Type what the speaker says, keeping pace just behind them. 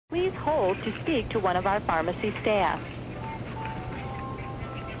Please hold to speak to one of our pharmacy staff.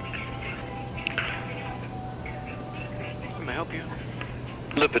 May I help you?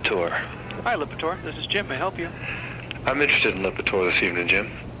 Lipitor. Hi, Lipitor. This is Jim. May I help you? I'm interested in Lipitor this evening, Jim.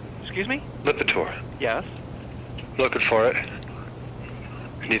 Excuse me? Lipitor. Yes. Looking for it.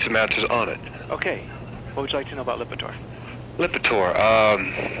 Need some answers on it. Okay. What would you like to know about Lipitor? Lipitor,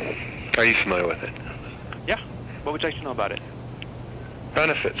 are you familiar with it? Yeah. What would you like to know about it?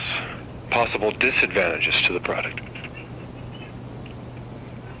 Benefits. Possible disadvantages to the product.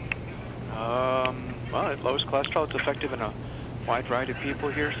 Well, it lowers cholesterol. It's effective in a wide variety of people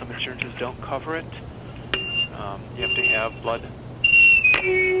here. Some insurances don't cover it. You have to have blood